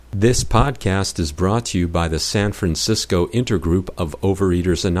This podcast is brought to you by the San Francisco Intergroup of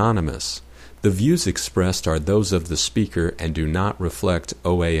Overeaters Anonymous. The views expressed are those of the speaker and do not reflect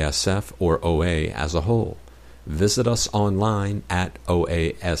OASF or OA as a whole. Visit us online at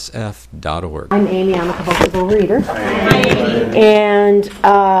oasf.org. I'm Amy. I'm a compulsive overeater. Hi, Amy. And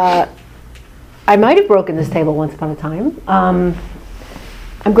I might have broken this table once upon a time.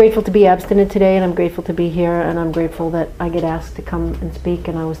 I'm grateful to be abstinent today, and I'm grateful to be here, and I'm grateful that I get asked to come and speak.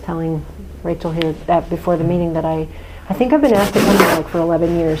 And I was telling Rachel here that before the meeting that I think I've been asked to come back for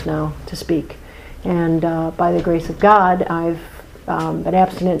 11 years now to speak. And by the grace of God, I've been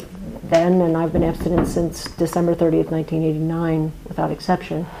abstinent then, and I've been abstinent since December 30th, 1989, without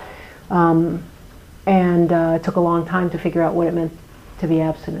exception. And it took a long time to figure out what it meant to be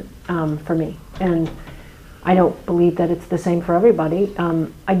abstinent for me. And I don't believe that it's the same for everybody.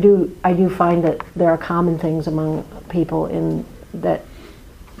 I do find that there are common things among people that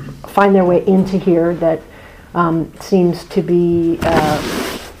find their way into here that seems to be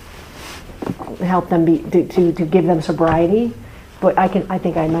help them to give them sobriety. But I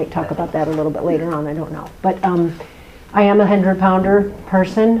think I might talk about that a little bit later on. I don't know. But I am a 100-pounder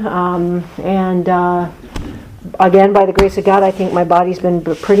person, and again, by the grace of God, I think my body's been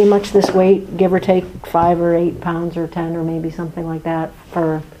pretty much this weight, give or take 5 or 8 pounds or 10 or maybe something like that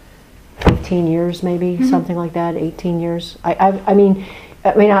for 15 years, maybe something like that, 18 years. I mean,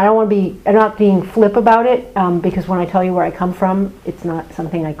 I don't want to be. I'm not being flip about it because when I tell you where I come from, it's not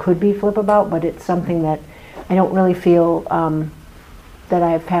something I could be flip about, but it's something that I don't really feel that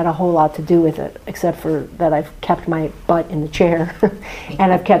I've had a whole lot to do with it, except for that I've kept my butt in the chair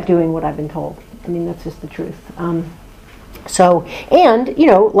and I've kept doing what I've been told. I mean, that's just the truth.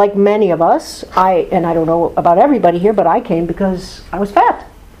 Like many of us, I don't know about everybody here, but I came because I was fat.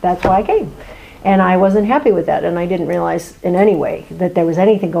 That's why I came. And I wasn't happy with that, and I didn't realize in any way that there was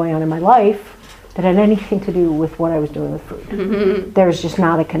anything going on in my life that had anything to do with what I was doing with food. Mm-hmm. There's just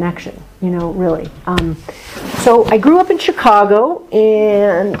not a connection, really. So I grew up in Chicago,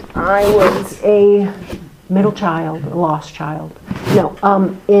 and I was a middle child, a lost child.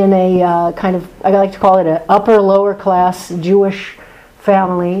 In a kind of, I like to call it an upper, lower class Jewish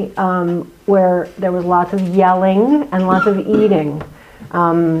family where there was lots of yelling and lots of eating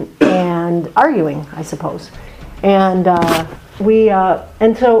and arguing, I suppose. And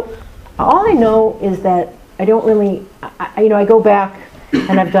and so all I know is that I don't really, I go back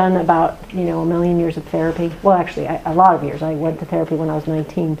and I've done about, a million years of therapy. Well, actually, a lot of years. I went to therapy when I was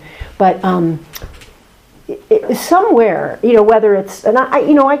 19. But somewhere, whether it's, and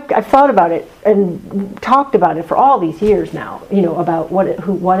I've thought about it and talked about it for all these years now, about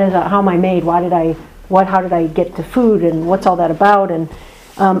how am I made, how did I get to food, and what's all that about, and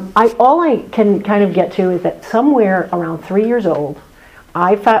all I can kind of get to is that somewhere around 3 years old,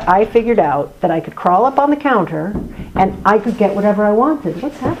 I figured out that I could crawl up on the counter and I could get whatever I wanted.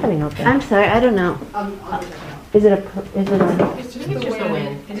 What's happening up there? I'm sorry, I don't know. Is it a? It's just the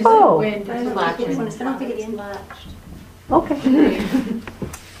wind. It's Oh. the wind. It's latching. I don't think it's latched. Okay.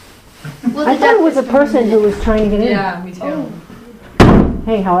 I thought it was a person who was trying to get in. Yeah, me too.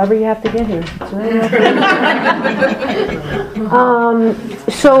 Hey, however you have to get here. It's really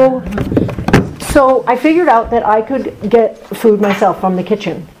So I figured out that I could get food myself from the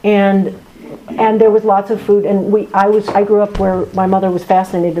kitchen, and there was lots of food, and I grew up where my mother was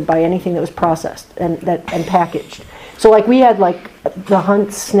fascinated by anything that was processed and packaged. So like we had like the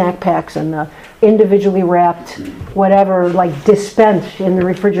Hunt snack packs and the individually wrapped whatever, like dispensed in the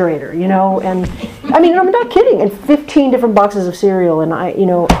refrigerator, and I mean, I'm not kidding, and 15 different boxes of cereal, and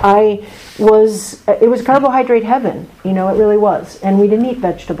it was carbohydrate heaven, it really was. And we didn't eat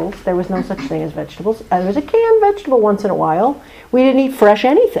vegetables. There was no such thing as vegetables. There was a canned vegetable once in a while. We didn't eat fresh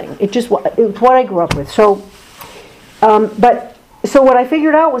anything. It's what I grew up with. So what I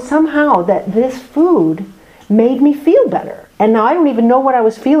figured out was somehow that this food made me feel better. And now I don't even know what I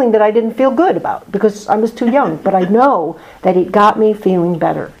was feeling that I didn't feel good about because I was too young. But I know that it got me feeling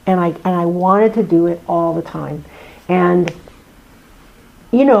better, and I wanted to do it all the time. And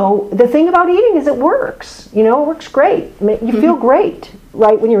the thing about eating is it works. It works great. You feel great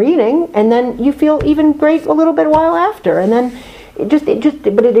right when you're eating, and then you feel even great a little bit while after, and then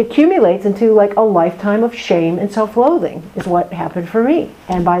it accumulates into like a lifetime of shame and self-loathing is what happened for me.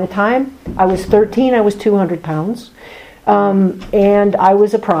 And by the time I was 13, I was 200 pounds. And I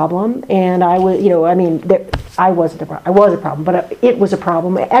was a problem, and I was, I was a problem, but it was a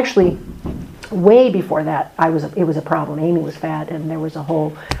problem. Actually, way before that, it was a problem. Amy was fat, and there was a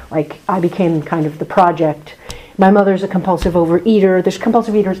whole, I became kind of the project. My mother's a compulsive overeater. There's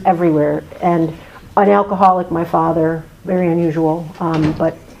compulsive eaters everywhere, and an alcoholic, my father, very unusual,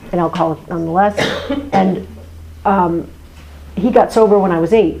 but an alcoholic nonetheless, and he got sober when I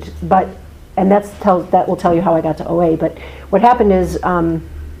was 8, and that will tell you how I got to OA. But what happened is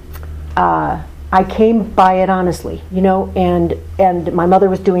I came by it honestly, and my mother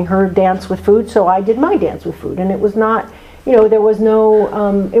was doing her dance with food, so I did my dance with food, and it was not, there was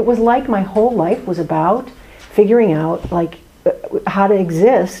no, it was like my whole life was about figuring out like how to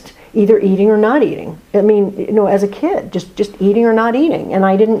exist, either eating or not eating. I mean, as a kid, just eating or not eating, and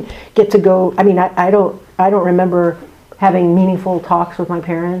I didn't get to go. I mean, I don't remember having meaningful talks with my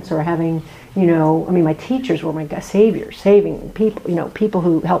parents or having, my teachers were my saviors, saving people, people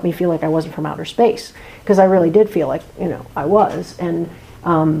who helped me feel like I wasn't from outer space, because I really did feel like, I was. And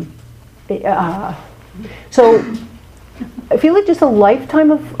so I feel like just a lifetime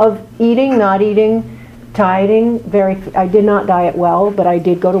of eating, not eating, dieting. I did not diet well, but I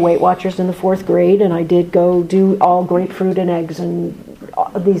did go to Weight Watchers in the 4th grade, and I did go do all grapefruit and eggs and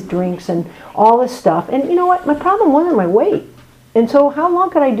these drinks and all this stuff. And you know what? My problem wasn't my weight. And so how long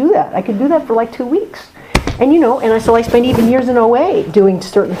could I do that? I could do that for like 2 weeks. And so I spent even years in OA doing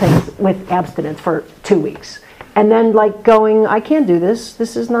certain things with abstinence for 2 weeks. And then like going, I can't do this.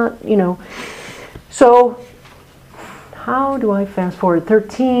 This is not, So how do I fast forward?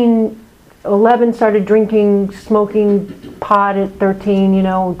 11 started drinking, smoking pot at 13,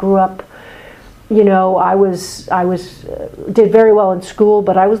 grew up, I was did very well in school,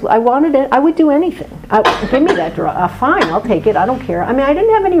 but I wanted it. I would do anything. Give me that drug. Fine, I'll take it. I don't care. I mean, I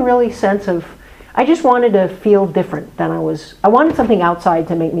didn't have any really sense of, I just wanted to feel different than I wanted something outside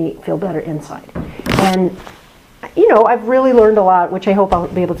to make me feel better inside. And, I've really learned a lot, which I hope I'll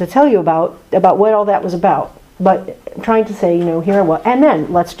be able to tell you about what all that was about. But trying to say, here I was. And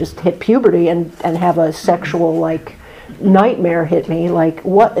then let's just hit puberty and have a sexual, like, nightmare hit me. Like,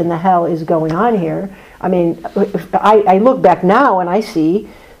 what in the hell is going on here? I mean, I look back now and I see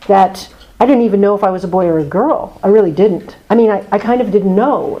that I didn't even know if I was a boy or a girl. I really didn't. I mean, I kind of didn't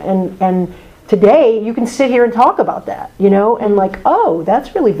know. And today you can sit here and talk about that, and like, oh,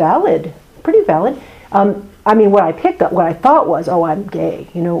 that's really valid, pretty valid. I mean, what I thought was, oh, I'm gay,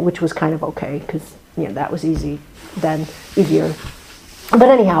 which was kind of okay, because that was easier. But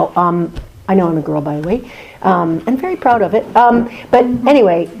anyhow, I know I'm a girl, by the way, and very proud of it. But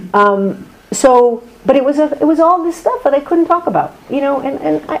anyway, but it was all this stuff that I couldn't talk about,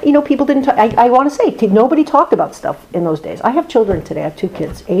 and people didn't talk. I want to say, nobody talked about stuff in those days. I have children today. I have 2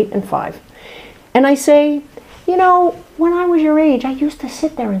 kids, 8 and 5, and I say, when I was your age, I used to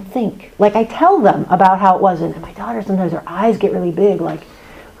sit there and think. Like, I tell them about how it was, and my daughter, sometimes her eyes get really big, like,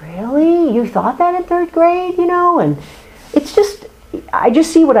 really? You thought that in 3rd grade, And it's just, I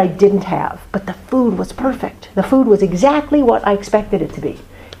just see what I didn't have. But the food was perfect. The food was exactly what I expected it to be.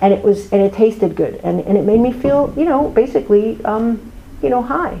 And it tasted good. And it made me feel, basically,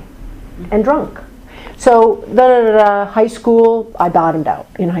 high and drunk. So, high school, I bottomed out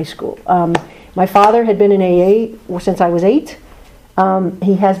in high school. My father had been in AA since I was 8.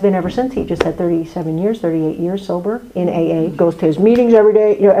 He has been ever since. He just had 38 years sober in AA. Goes to his meetings every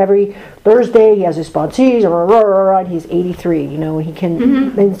day, every Thursday. He has his sponsees, and he's 83, and he can,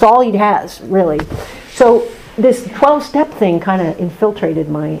 and it's all he has, really. So this 12-step thing kind of infiltrated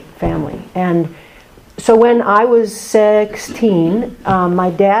my family. And so when I was 16, my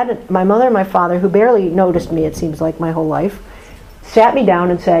dad, my mother, and my father, who barely noticed me, it seems like my whole life, sat me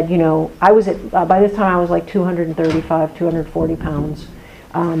down and said, I was by this time I was like 235, 240 pounds,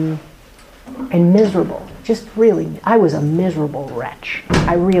 and miserable. Just really, I was a miserable wretch.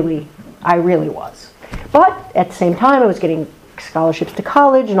 I really was. But at the same time, I was getting scholarships to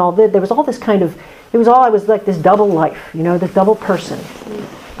college and all that. There was all this kind of, I was like this double life, this double person.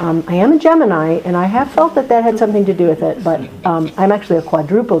 I am a Gemini, and I have felt that had something to do with it, but I'm actually a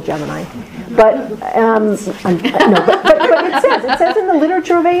quadruple Gemini. But, but it says in the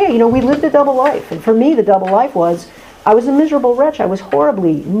literature of AA, we lived a double life. And for me, the double life was, I was a miserable wretch. I was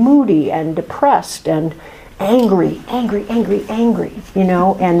horribly moody and depressed and angry, and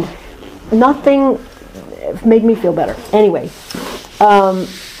nothing made me feel better. Anyway,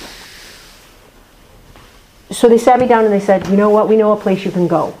 so they sat me down and they said, you know what, we know a place you can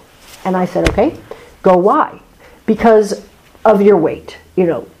go. And I said, okay, go why? Because of your weight,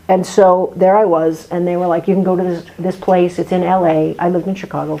 And so there I was, and they were like, you can go to this place, it's in LA. I lived in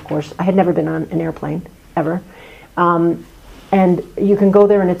Chicago, of course. I had never been on an airplane, ever. And you can go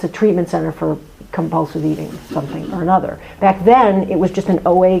there, and it's a treatment center for compulsive eating, something or another. Back then, it was just an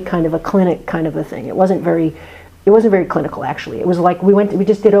OA kind of a clinic kind of a thing. It wasn't very clinical, actually. It was like we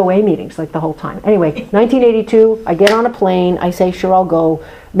just did OA meetings like the whole time. Anyway, 1982, I get on a plane, I say, sure, I'll go.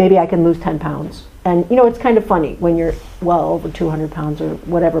 Maybe I can lose 10 pounds. And, it's kind of funny when you're well over 200 pounds or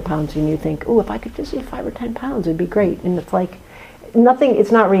whatever pounds, and you think, oh, if I could just lose 5 or 10 pounds, it'd be great. And it's like, nothing,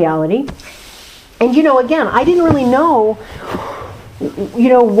 it's not reality. And, again, I didn't really know,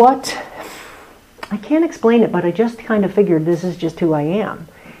 what, I can't explain it, but I just kind of figured this is just who I am.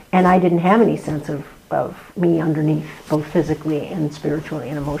 And I didn't have any sense of me underneath, both physically and spiritually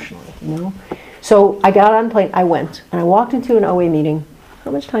and emotionally, So I got on a plane, I went, and I walked into an OA meeting.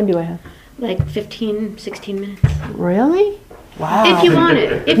 How much time do I have? Like 15, 16 minutes. Really? Wow. If you want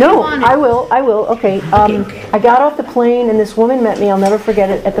it. If you No, want it. I will. Okay. I got off the plane, and this woman met me. I'll never forget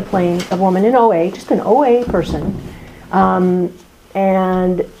it at the plane. A woman in OA, just an OA person.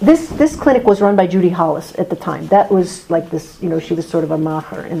 And this clinic was run by Judy Hollis at the time. That was like this, she was sort of a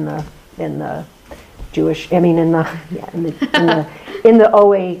macher in the Jewish, in the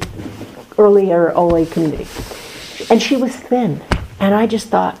OA, earlier OA community. And she was thin. And I just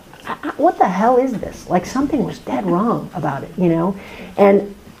thought, what the hell is this? Like, something was dead wrong about it,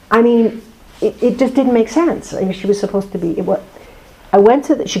 And I mean, it just didn't make sense. I mean, she was supposed to be.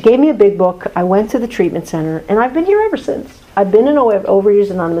 She gave me a big book. I went to the treatment center, and I've been here ever since. I've been in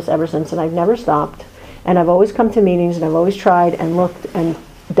Overeaters Anonymous ever since, and I've never stopped. And I've always come to meetings, and I've always tried and looked and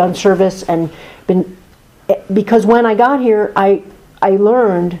done service and been. Because when I got here, I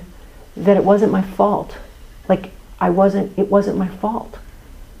learned that it wasn't my fault. Like, it wasn't my fault.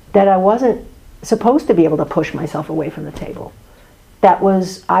 That I wasn't supposed to be able to push myself away from the table. I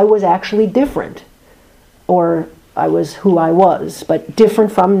was actually different. Or I was who I was, but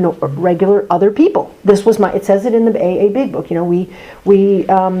different from regular other people. This was it says it in the AA Big Book. We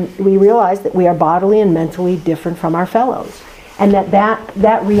realize that we are bodily and mentally different from our fellows. And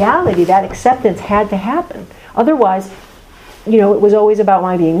that reality, that acceptance had to happen. Otherwise, it was always about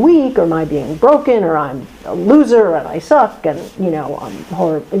my being weak or my being broken or I'm a loser and I suck and, I'm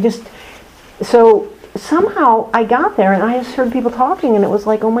horrible. So somehow I got there and I just heard people talking and it was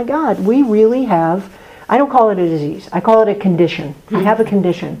like, oh my God, we really have, I don't call it a disease, I call it a condition. I have a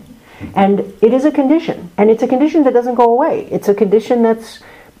condition. And it is a condition. And it's a condition that doesn't go away. It's a condition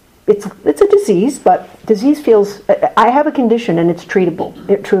it's a disease, but disease feels, I have a condition and it's treatable.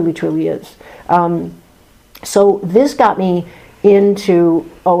 It truly, truly is. So this got me into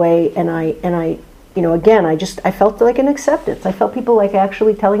OA, and I again, I felt like an acceptance. I felt people like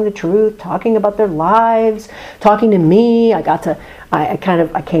actually telling the truth, talking about their lives, talking to me. I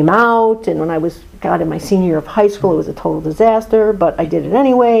came out, and when I got in my senior year of high school, it was a total disaster, but I did it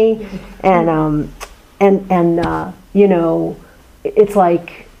anyway. And it's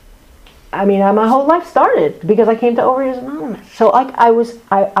like, my whole life started because I came to Overeaters Anonymous. So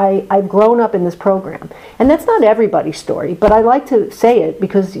I've grown up in this program. And that's not everybody's story, but I like to say it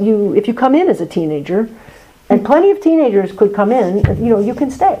because if you come in as a teenager, and plenty of teenagers could come in, you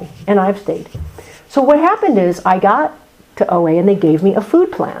can stay. And I've stayed. So what happened is I got to OA and they gave me a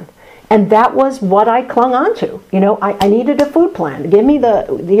food plan. And that was what I clung on to. I needed a food plan. Give me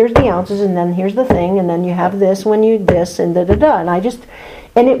here's the ounces, and then here's the thing, and then you have this when you this, and da-da-da.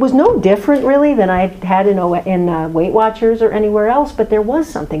 And it was no different, really, than I had in Weight Watchers or anywhere else, but there was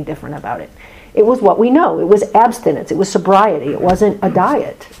something different about it. It was what we know. It was abstinence. It was sobriety. It wasn't a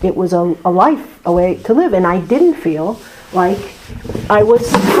diet. It was a life, a way to live. And I didn't feel like I was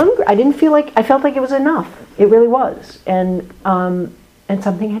hungry. I felt like it was enough. It really was. And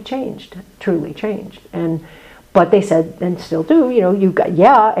something had changed, truly changed. But they said, and still do, you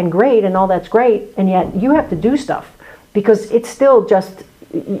got, and great, and all that's great, and yet you have to do stuff. Because it's still just,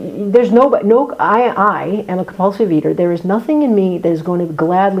 I am a compulsive eater. There is nothing in me that is going to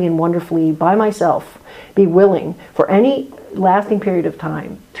gladly and wonderfully, by myself, be willing for any lasting period of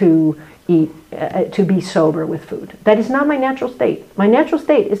time to eat, to be sober with food. That is not my natural state. My natural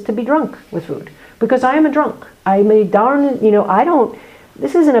state is to be drunk with food. Because I am a drunk. I'm a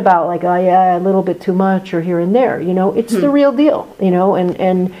this isn't about like, a little bit too much or here and there. It's the real deal,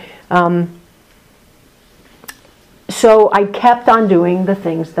 So I kept on doing the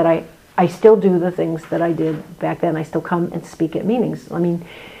things that I still do the things that I did back then. I still come and speak at meetings.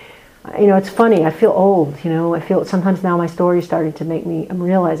 It's funny. I feel old, I feel sometimes now my story is starting to make me, I'm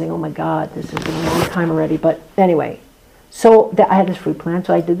realizing, oh my God, this has been a long time already. But anyway, so I had this food plan.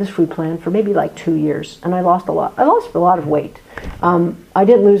 So I did this food plan for maybe like 2 years, and I lost a lot. I lost a lot of weight. I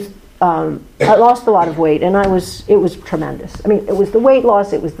didn't lose, I lost a lot of weight, and it was tremendous. It was the weight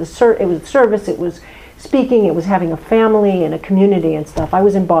loss, it was the service, it was speaking, it was having a family and a community and stuff. I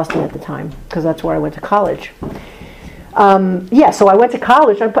was in Boston at the time because that's where I went to college. So I went to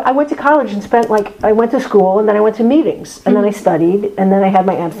college. I went to college and I went to school, and then I went to meetings, and then I studied, and then I had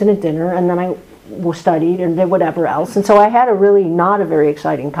my abstinent dinner, and then I studied and did whatever else. And so I had a really not a very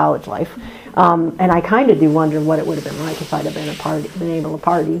exciting college life. And I kind of do wonder what it would have been like if I'd have been able to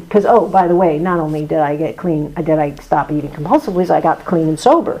party. Because, oh, by the way, not only did I get clean, did I stop eating compulsively, so I got clean and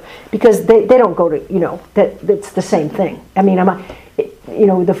sober. Because they don't go to, that's the same thing. I mean,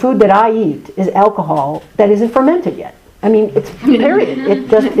 the food that I eat is alcohol that isn't fermented yet. I mean, it's period.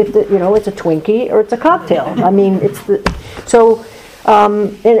 It's a Twinkie or it's a cocktail. I mean,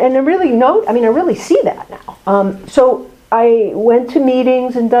 and I really see that now. So I went to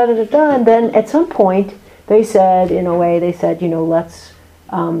meetings and and then at some point they said, let's,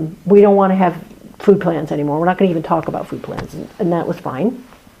 we don't want to have food plans anymore. We're not going to even talk about food plans. And that was fine,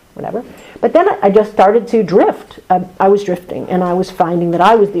 whatever. But then I just started to drift. I was drifting, and I was finding that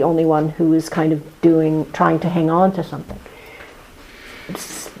I was the only one who was kind of trying to hang on to something.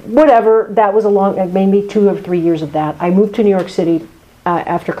 Whatever, that was maybe 2 or 3 years of that. I moved to New York City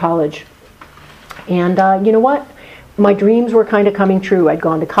after college. And you know what? My dreams were kind of coming true. I'd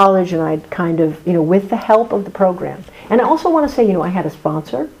gone to college, and I'd kind of, with the help of the program. And I also want to say, I had a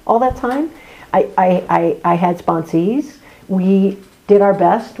sponsor all that time. I had sponsees. We did our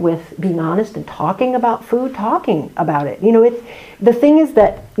best with being honest and talking about food, talking about it. The thing is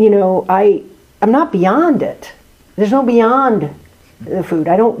that, I'm not beyond it. There's no beyond the food.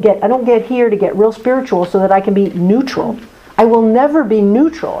 I don't get here to get real spiritual so that I can be neutral. I will never be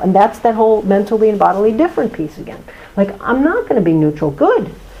neutral, and that's that whole mentally and bodily different piece again. Like, I'm not going to be neutral. Good.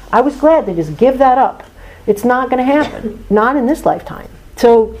 I was glad to just give that up. It's not going to happen. Not in this lifetime.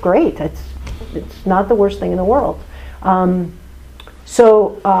 So great. It's not the worst thing in the world. I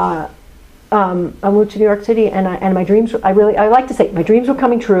moved to New York City, and my dreams. I like to say my dreams were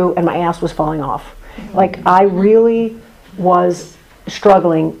coming true, and my ass was falling off. Like, I really was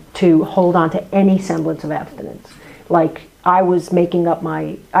struggling to hold on to any semblance of abstinence. Like, I was making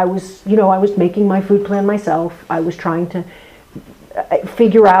my food plan myself. I was trying to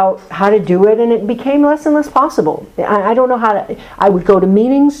figure out how to do it, and it became less and less possible. I don't know how to. I would go to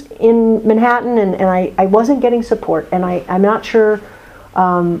meetings in Manhattan, and I wasn't getting support, and I'm not sure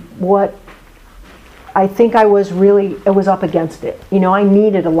what. I think I was up against it. I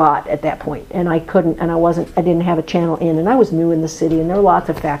needed a lot at that point, and I couldn't, and I didn't have a channel in, and I was new in the city, and there were lots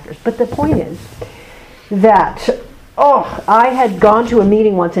of factors. But the point is that, I had gone to a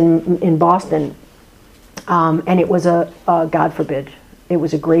meeting once in Boston, and it was God forbid, it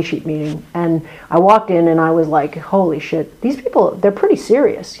was a gray sheet meeting, and I walked in and I was like, holy shit, these people, they're pretty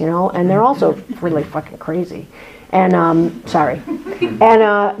serious, and they're also really fucking crazy. And sorry,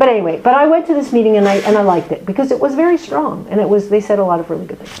 but anyway, but I went to this meeting and I liked it because it was very strong, and they said a lot of really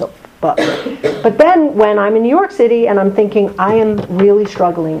good things. So, but then when I'm in New York City and I'm thinking I am really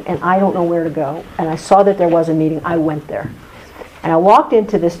struggling and I don't know where to go, and I saw that there was a meeting, I went there, and I walked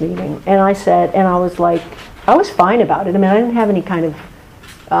into this meeting and I said, and I was like, I was fine about it. I mean, I didn't have any kind of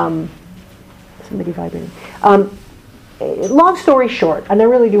somebody vibrating. Long story short, and I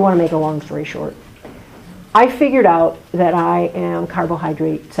really do want to make a long story short. I figured out that I am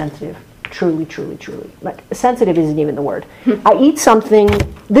carbohydrate sensitive. Truly, truly, truly. Like, sensitive isn't even the word. I eat something,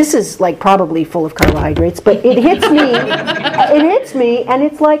 this is like probably full of carbohydrates, but it hits me, and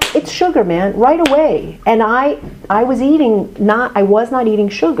it's like, it's sugar, man, right away. And I was not eating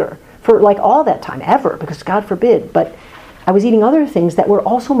sugar for like all that time, ever, because God forbid, but I was eating other things that were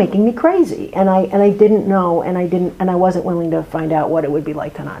also making me crazy. And I didn't know, and I wasn't willing to find out what it would be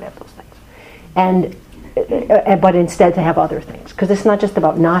like to not have those things. But instead to have other things, because it's not just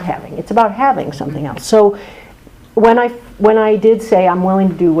about not having, it's about having something else. So when I did say I'm willing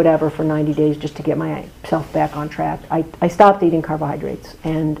to do whatever for 90 days just to get myself back on track, I stopped eating carbohydrates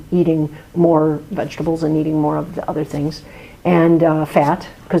and eating more vegetables and eating more of the other things, and fat,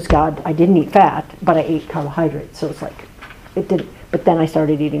 because I didn't eat fat, but I ate carbohydrates, so it's like it did. But then I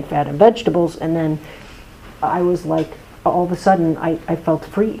started eating fat and vegetables, and then I was like, all of a sudden I felt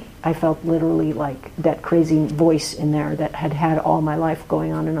free. I felt literally like that crazy voice in there that had all my life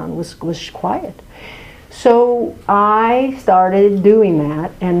going on and on was quiet. So I started doing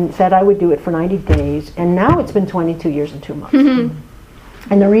that and said I would do it for 90 days, and now it's been 22 years and 2 months. Mm-hmm.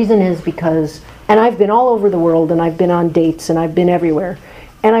 And the reason is because, and I've been all over the world, and I've been on dates, and I've been everywhere,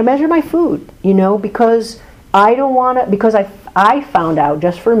 and I measure my food, because I don't want to, because I found out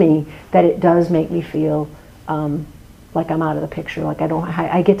just for me that it does make me feel like I'm out of the picture. Like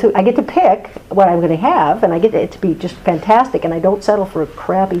I get to pick what I'm going to have, and I get it to be just fantastic, and I don't settle for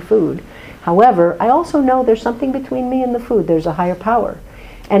crappy food. However, I also know there's something between me and the food. There's a higher power,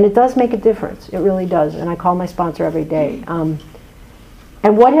 and it does make a difference. It really does. And I call my sponsor every day.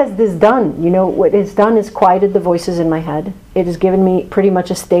 And what has this done? What it's done is quieted the voices in my head. It has given me pretty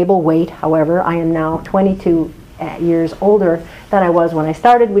much a stable weight. However, I am now 22 years older than I was when I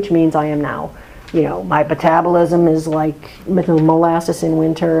started, which means I am now, my metabolism is like molasses in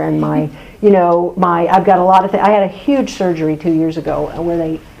winter, and I've got a lot of things. I had a huge surgery 2 years ago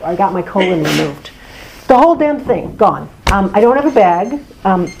where I got my colon removed. The whole damn thing, gone. I don't have a bag.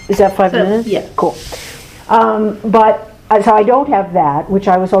 Is that 5 minutes? Yeah. Cool. So I don't have that, which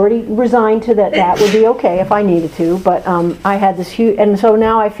I was already resigned to that would be okay if I needed to. But I had this huge, and so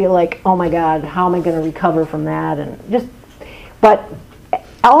now I feel like, oh my God, how am I going to recover from that? But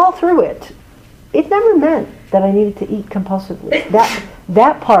all through it, it never meant that I needed to eat compulsively.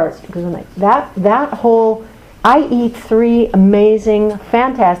 That part, because that whole, I eat 3 amazing,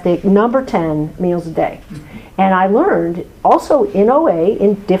 fantastic, number 10 meals a day. And I learned also in OA,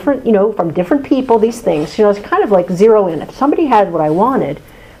 in different, from different people, these things, it's kind of like zero in. If somebody had what I wanted,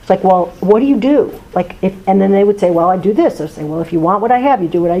 it's like, well, what do you do? And then they would say, well, I do this. I would say, well, if you want what I have, you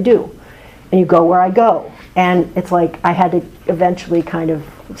do what I do. And you go where I go. And it's like I had to eventually kind of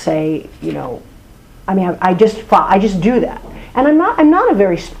say, I just do that. And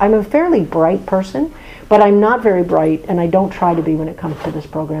I'm a fairly bright person, but I'm not very bright, and I don't try to be when it comes to this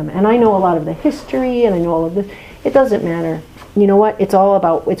program. And I know a lot of the history, and I know all of this. It doesn't matter. You know what? It's all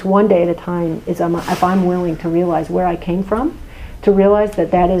about, it's one day at a time. If I'm willing to realize where I came from, to realize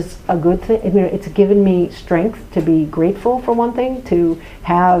that is a good thing. It's given me strength to be grateful for one thing, to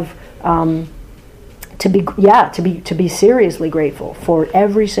have, to be seriously grateful for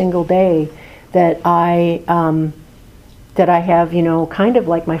every single day that I have, kind of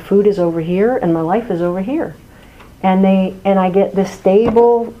like my food is over here and my life is over here. And I get this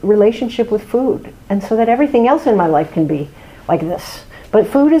stable relationship with food. And so that everything else in my life can be like this. But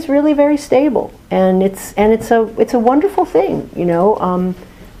food is really very stable. And it's a wonderful thing,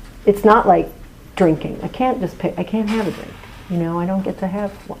 It's not like drinking. I can't have a drink. I don't get to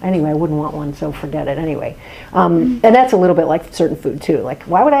have one. Anyway, I wouldn't want one, so forget it anyway. And that's a little bit like certain food too. Like,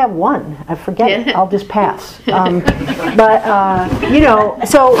 why would I have one? I forget it. I'll just pass.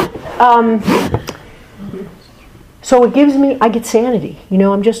 So it gives me, I get sanity.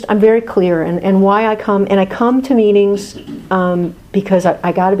 I'm very clear. And why I come to meetings because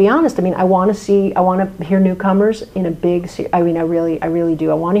I got to be honest. I want to hear newcomers in a big, I really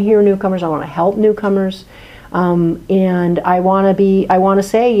do. I want to hear newcomers. I want to help newcomers. And I want to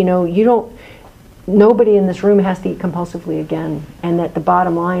say, nobody in this room has to eat compulsively again. And that the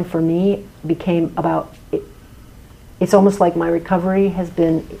bottom line for me became about, it's almost like my recovery has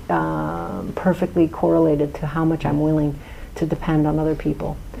been perfectly correlated to how much I'm willing to depend on other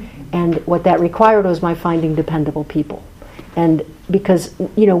people. And what that required was my finding dependable people. And because,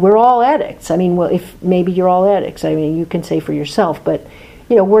 we're all addicts. If maybe you're all addicts, you can say for yourself, but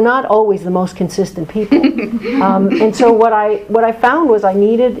we're not always the most consistent people. And so what I found was I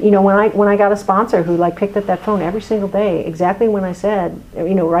needed, when I got a sponsor who picked up that phone every single day, exactly when I said,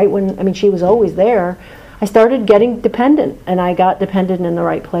 right when, she was always there, I started getting dependent, and I got dependent in the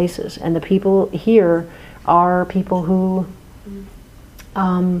right places. And the people here are people who,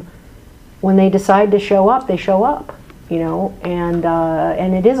 when they decide to show up, they show up, and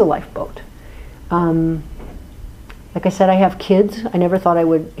it is a lifeboat. Like I said, I have kids. I never thought I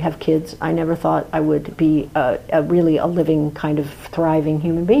would have kids. I never thought I would be really a living, kind of thriving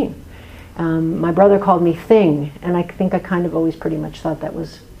human being. My brother called me Thing, and I think I kind of always pretty much thought that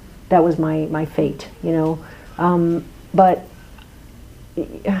was my fate, But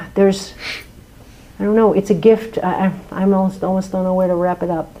there's, I don't know, it's a gift. I almost don't know where to wrap it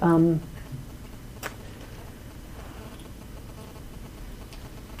up.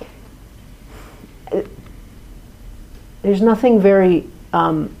 There's nothing very,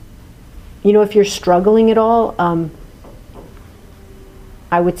 if you're struggling at all,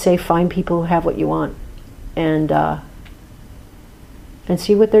 I would say find people who have what you want, and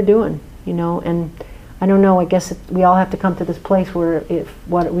see what they're doing, and I don't know, I guess we all have to come to this place where if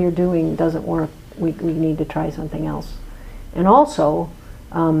what we're doing doesn't work, we need to try something else. And also,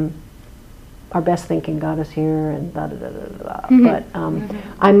 our best thinking got us here, and Mm-hmm. But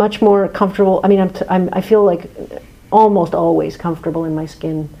I'm much more comfortable. I feel like almost always comfortable in my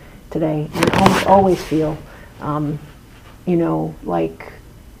skin today, and I almost always feel, like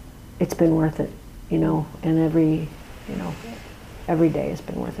it's been worth it, and every day has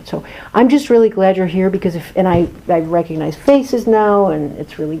been worth it. So I'm just really glad you're here, because I recognize faces now, and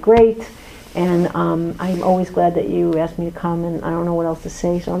it's really great. And I'm always glad that you asked me to come, and I don't know what else to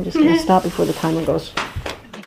say, so I'm just going to stop before the timer goes.